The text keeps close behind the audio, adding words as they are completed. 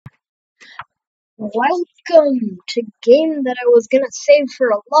Welcome to game that I was gonna save for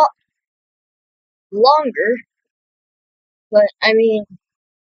a lot longer, but I mean,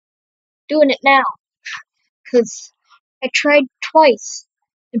 doing it now, cause I tried twice,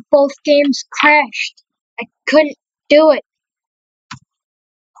 and both games crashed. I couldn't do it.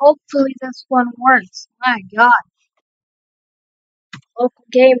 Hopefully this one works. My god. Local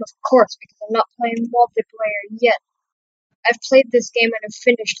game, of course, because I'm not playing multiplayer yet. I've played this game and I've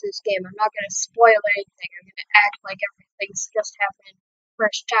finished this game. I'm not gonna spoil anything. I'm gonna act like everything's just happening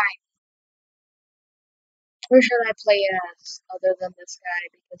first time. Who should I play as other than this guy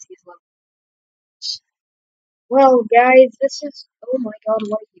because he's level? Well, guys, this is. Oh my god,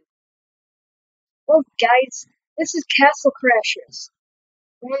 what are you? Well, guys, this is Castle Crashers.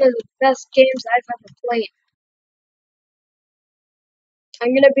 One of the best games I've ever played.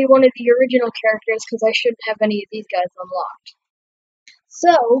 I'm gonna be one of the original characters because I shouldn't have any of these guys unlocked.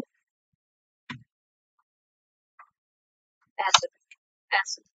 So, acid.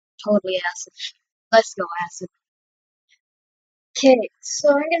 Acid. Totally acid. Let's go, acid. Okay, so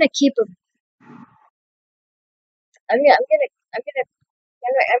I'm gonna keep a. I'm gonna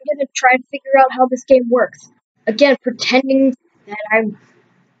try to figure out how this game works. Again, pretending that I'm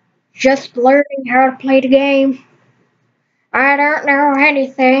just learning how to play the game. I don't know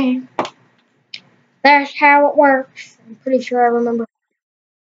anything. That's how it works. I'm pretty sure I remember.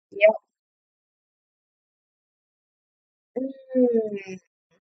 Yep.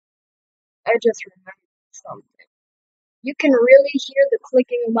 I just remembered something. You can really hear the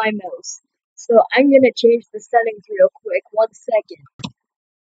clicking of my mouse. So I'm gonna change the settings real quick. 1 second.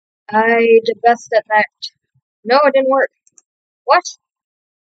 I did best at that. No, it didn't work. What?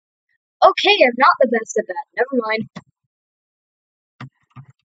 Okay, I'm not the best at that. Never mind.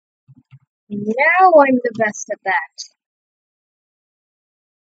 Now I'm the best at that.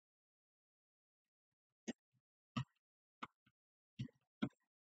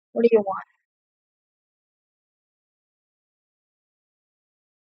 What do you want?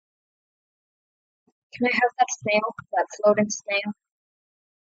 Can I have that snail? That floating snail?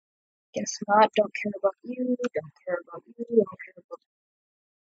 Guess not. Don't care about you. Don't care about you. Don't care about.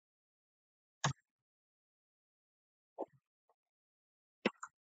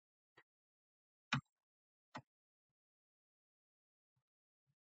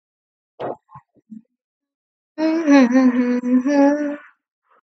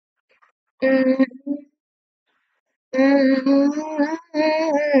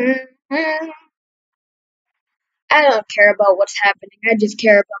 I don't care about what's happening. I just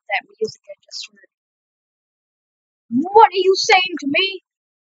care about that music I just heard. What are you saying to me?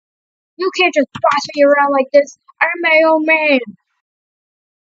 You can't just boss me around like this. I'm my own man.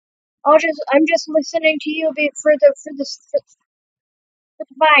 I'm just listening to you for the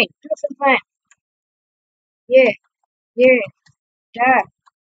vine. Do it for the vine. Yeah, yeah, die.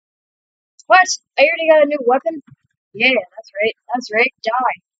 What? I already got a new weapon? Yeah, that's right. That's right.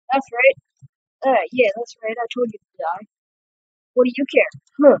 Die. That's right. Yeah, that's right. I told you to die. What do you care?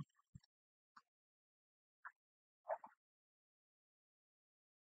 Huh.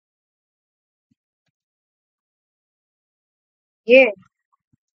 Yeah.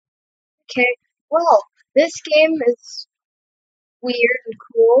 Okay. Well, this game is weird and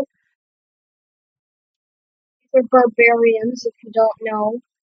cool. These are barbarians, if you don't know.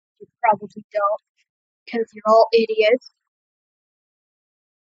 You probably don't, because you're all idiots.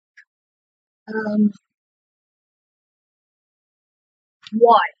 Um,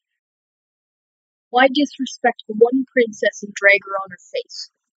 why? Why disrespect the one princess and drag her on her face?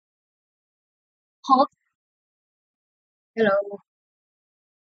 Huh? Hello.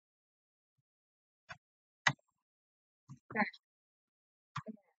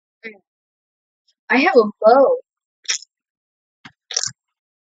 I have a bow.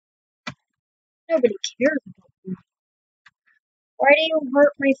 Nobody cares about me. Why do you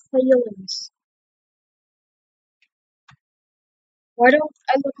hurt my feelings? Why don't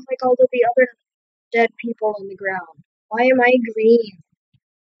I look like all of the other dead people on the ground? Why am I green?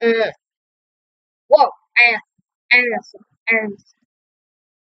 Whoa! Ass, ass, ass.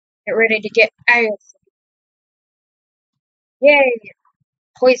 Get ready to get ass. Yay!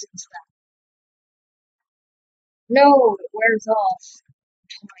 Poison stuff. No, it wears off.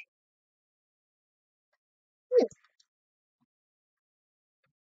 Hmm,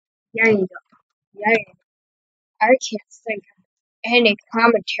 Yay! Yay! I can't think of any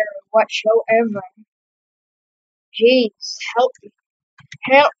commentary whatsoever. Jeez, help me.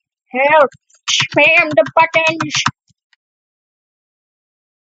 Help! Help! Spam the buttons!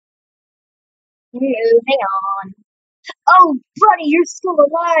 Moving on. Oh, buddy, you're still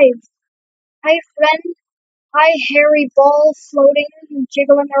alive! Hi, friend. Hi, hairy ball floating,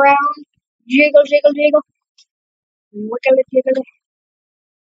 jiggling around. Jiggle, jiggle, jiggle. Wiggle, jiggle.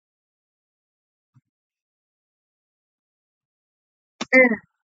 Uh,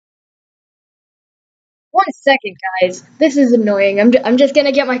 1 second, guys. This is annoying. I'm just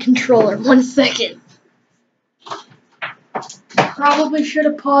gonna get my controller. 1 second. Probably should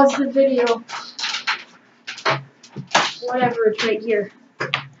have paused the video. Whatever, it's right here.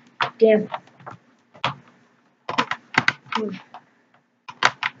 Damn. Hmm.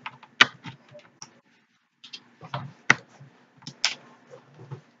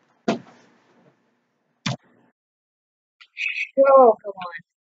 Oh, come on.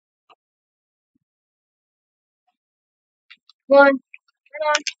 Come on. Come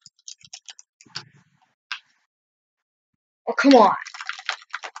on. Oh, come on.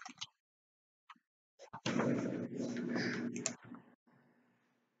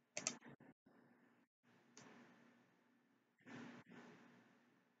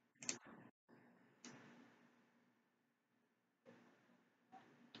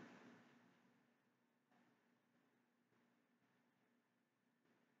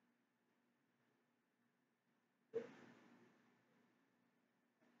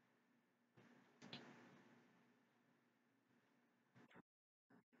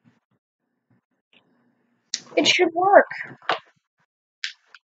 It should work.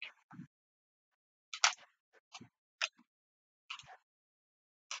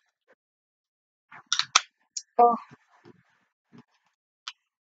 Oh,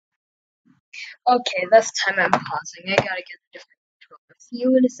 okay, this time I'm pausing. I gotta get a different controller. See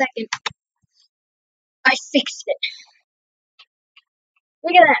you in a second. I fixed it.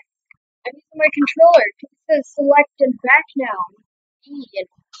 Look at that. I'm using my controller. It says selected back now. E and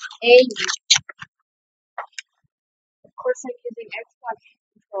A. Of course, I'm using Xbox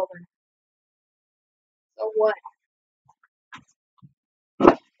controller. So what?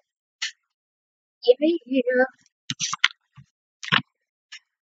 Give here.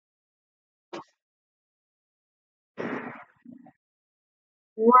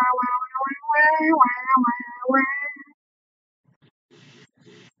 Wow, wow, wow, wow, wow, wow.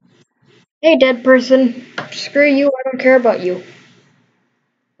 Hey, dead person. Screw you. I don't care about you.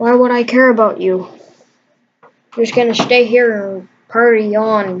 Why would I care about you? You're just gonna stay here and party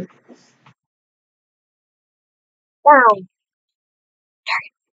on. Wow.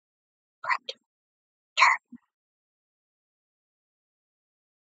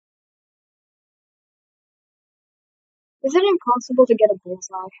 Is it impossible to get a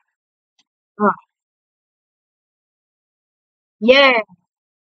bullseye? Ah, yeah.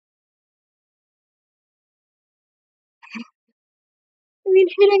 I mean,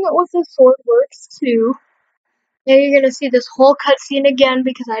 hitting it with a sword works too. Now you're gonna see this whole cutscene again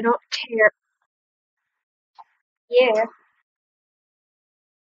because I don't care. Yeah.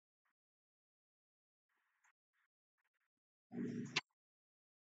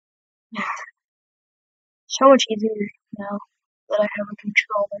 So much easier now that I have a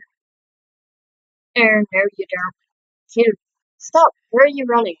controller. There you don't. Dude, stop. Where are you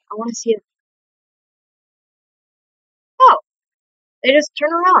running? I want to see it. Oh, they just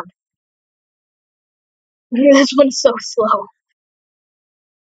turn around. This one's so slow.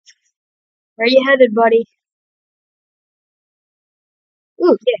 Where you headed, buddy?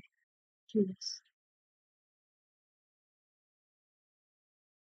 Ooh, yeah. Do this.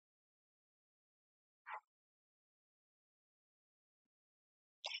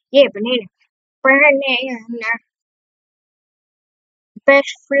 Yeah, banana. Banana.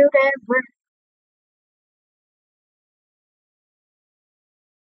 Best fruit ever.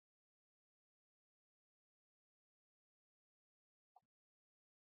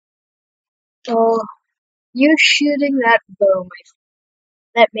 Oh, you shooting that bow,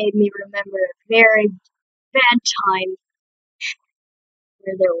 that made me remember a very bad time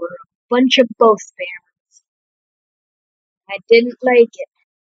where there were a bunch of bow spammers. I didn't like it.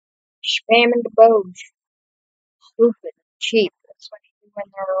 Spamming the bows. Stupid. Cheap. Especially when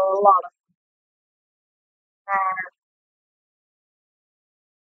there are a lot of them.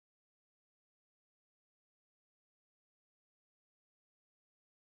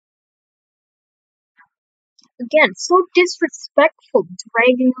 Again, so disrespectful,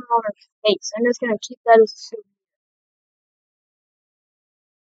 dragging her on her face. I'm just gonna keep that as a souvenir.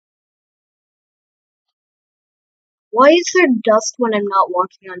 Why is there dust when I'm not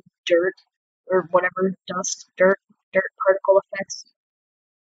walking on dirt or whatever dust, dirt, particle effects?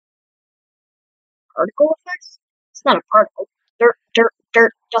 Particle effects? It's not a particle.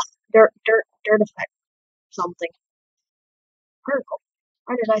 Dust, dirt effect, something. Particle.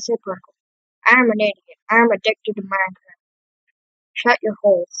 Why did I say particle? I'm an idiot. I'm addicted to Minecraft. Shut your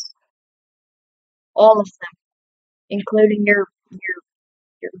holes. All of them. Including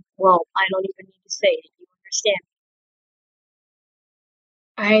well, I don't even need to say it. You understand.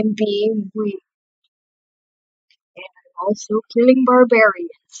 I'm being weak. And I'm also killing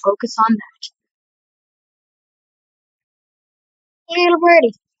barbarians. Focus on that. Little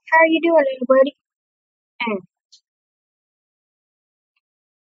birdie. How are you doing, little birdie? And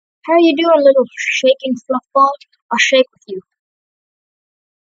how are you doing, little shaking fluff ball? I'll shake with you.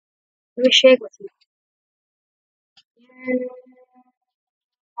 Let me shake with you.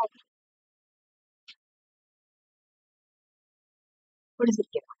 What is it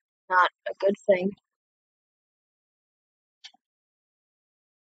doing? Not a good thing.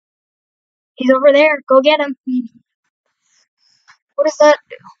 He's over there. Go get him. What does that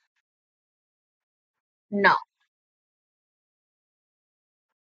do? No.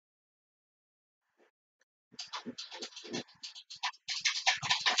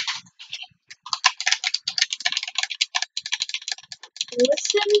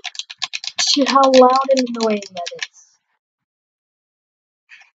 Listen to how loud and annoying that is.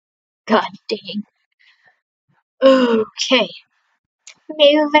 God dang. Okay.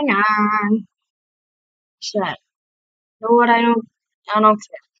 Moving on. What's that? You know what? I don't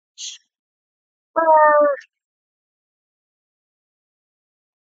care.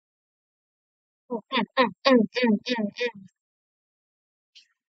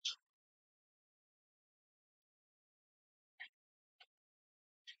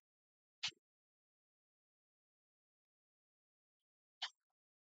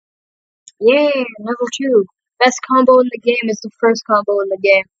 Yeah, level 2. Best combo in the game is the first combo in the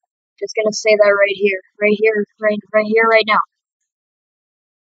game. Just gonna say that right here. Right here, right here, right now.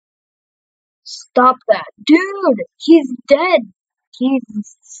 Stop that. Dude, he's dead. He's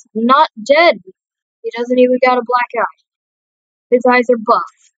not dead. He doesn't even got a black eye. His eyes are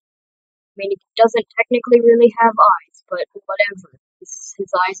buff. I mean, he doesn't technically really have eyes, but whatever. His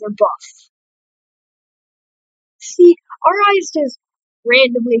eyes are buff. See, our eyes just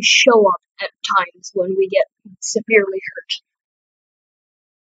randomly show up at times when we get severely hurt.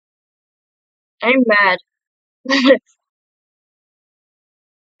 I'm mad.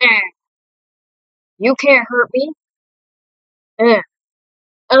 Eh, you can't hurt me. Eh,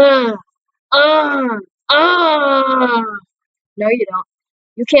 uh, uh, uh. No, you don't.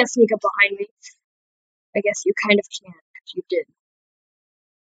 You can't sneak up behind me. I guess you kind of can if you did.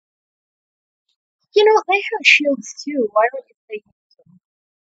 You know, they have shields too. Why don't you take them?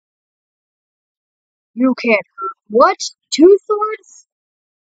 You can't hurt. What? Two swords?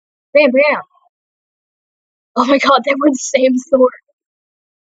 Bam, bam. Oh my god, they were the same sword.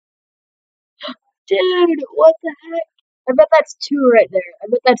 Dude, what the heck? I bet that's two right there. I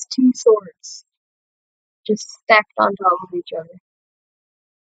bet that's two swords. Just stacked on top of each other.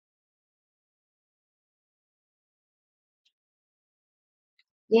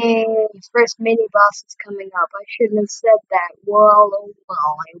 Yay, first mini boss is coming up. I shouldn't have said that. Well, oh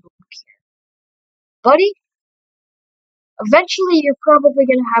well, I don't care. Buddy, eventually you're probably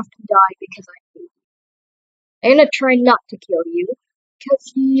gonna have to die because I hate you. I'm gonna try not to kill you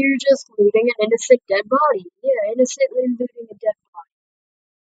because you're just looting an innocent dead body. Yeah, innocently looting a dead body.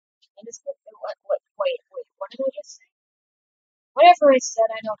 Innocent? Wait, what did I just say? Whatever I said,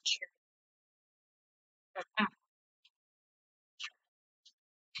 I don't care.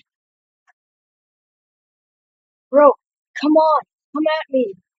 Bro, come on, come at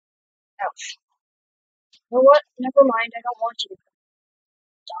me. Ouch. You know what? Never mind, I don't want you to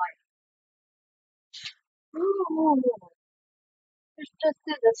die. Ooh, let's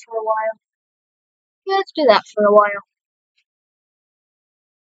do this for a while. Yeah, let's do that for a while.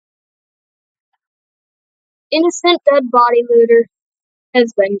 Innocent dead body looter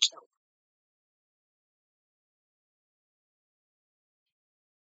has been killed.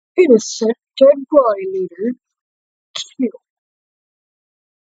 Innocent dead body looter killed.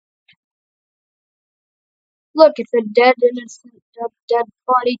 Look, it's a dead innocent dead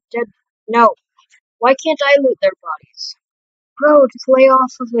body dead. No, why can't I loot their bodies? Bro, just lay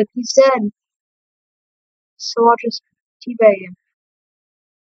off of it. He's dead. So I'll just teabag him.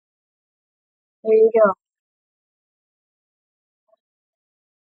 There you go.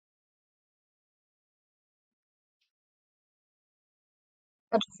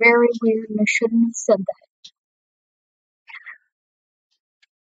 That's very weird, and I shouldn't have said that.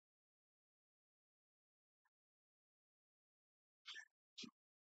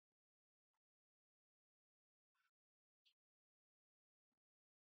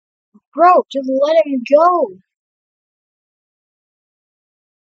 Bro, just let him go.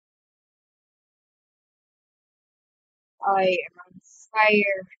 I am on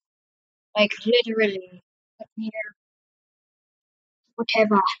fire. Like literally. Up here.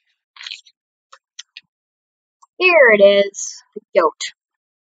 Whatever. Here it is. The goat.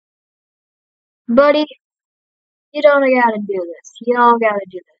 Buddy, you don't gotta do this. You don't gotta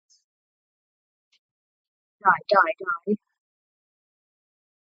do this. Die, die, die.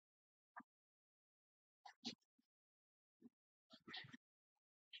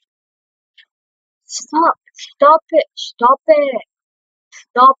 Stop. Stop it. Stop it.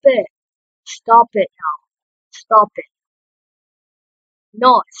 Stop it. Stop it now. Stop it.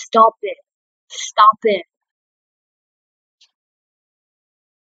 No, stop it. Stop it.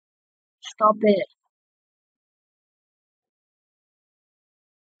 Stop it.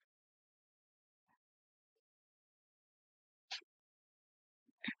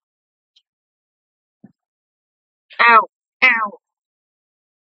 Ow. Ow.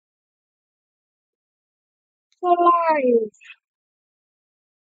 Alive.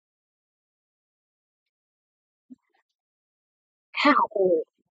 Ow.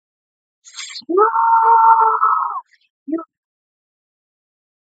 No! You,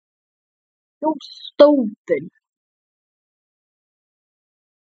 you stupid.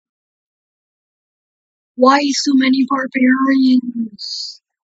 Why so many barbarians?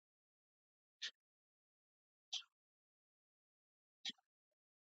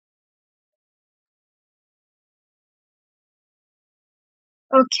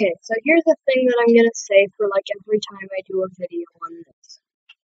 Okay, so here's the thing that I'm gonna say for like every time I do a video on this.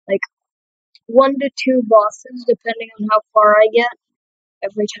 Like 1 to 2 bosses, depending on how far I get,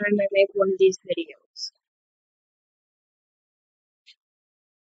 every time I make one of these videos.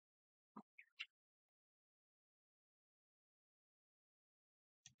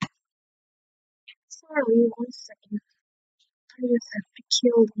 Sorry, 1 second. I just have to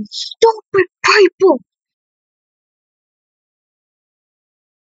kill these stupid people!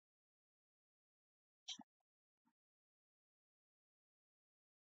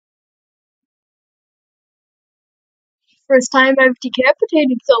 First time I've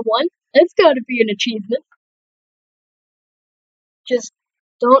decapitated someone. That's gotta be an achievement. Just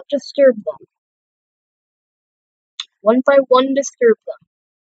don't disturb them. One by one, disturb them.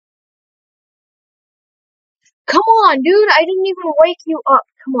 Come on, dude! I didn't even wake you up.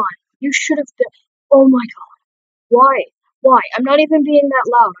 Come on. You should have been. Oh my god. Why? Why? I'm not even being that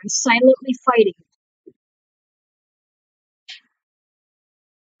loud. I'm silently fighting.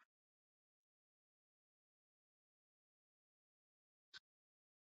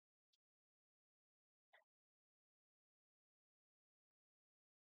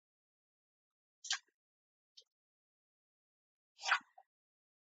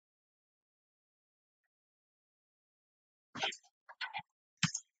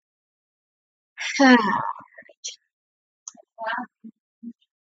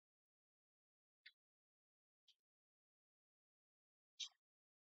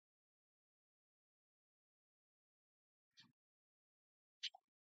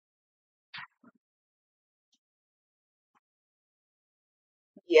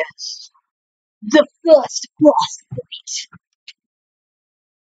 Yes. The first boss fight.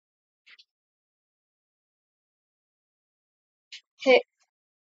 Okay,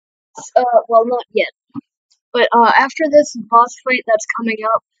 well, not yet. But after this boss fight that's coming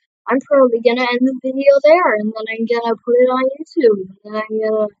up, I'm probably gonna end the video there, and then I'm gonna put it on YouTube, and then I'm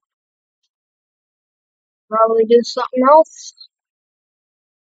gonna probably do something else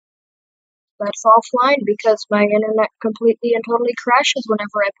that's offline because my internet completely and totally crashes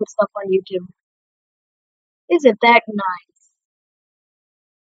whenever I put stuff on YouTube. Isn't that nice?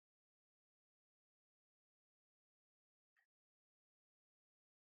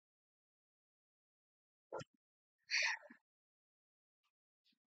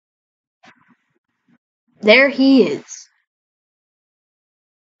 There he is.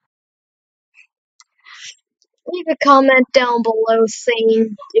 Leave a comment down below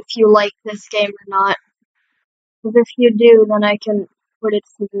saying if you like this game or not. Because if you do, then I can put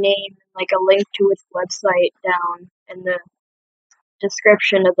its name and like a link to its website down in the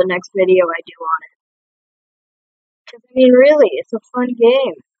description of the next video I do on it. Because I mean, really, it's a fun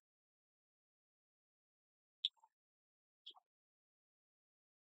game.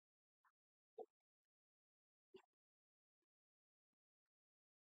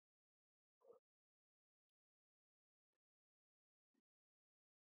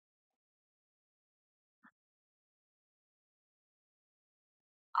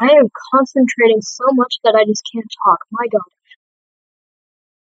 I am concentrating so much that I just can't talk. My god.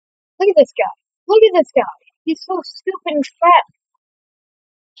 Look at this guy. Look at this guy. He's so stupid and fat.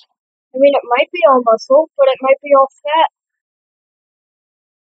 I mean, it might be all muscle, but it might be all fat.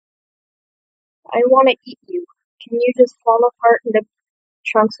 I want to eat you. Can you just fall apart into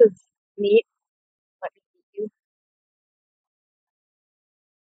chunks of meat? Let me eat you.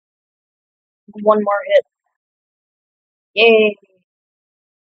 One more hit. Yay!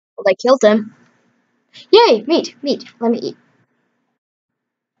 Well, I killed him. Yay! Meat, meat. Let me eat.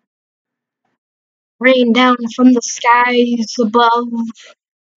 Rain down from the skies above.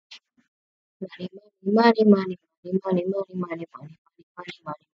 Money, money, money, money, money, money, money, money, money, money,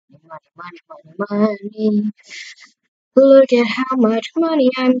 money, money, money, money, money. Look at how much money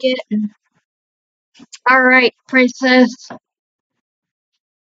I'm getting. All right, princess.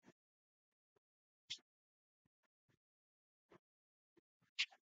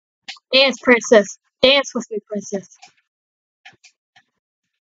 Dance, princess. Dance with me, princess.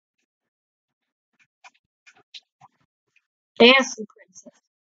 Dance, princess.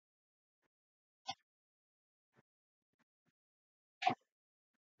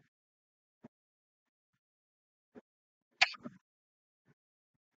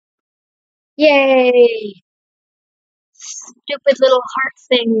 Yay! Stupid little heart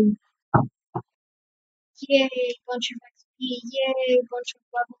thing. Yay! Bunch of XP. Yay! Bunch of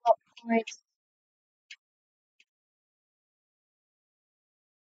level up points.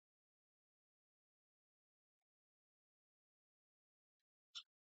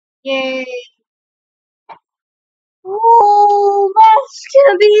 Yay! Oh, that's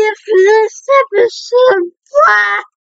gonna be it for this episode. Bye.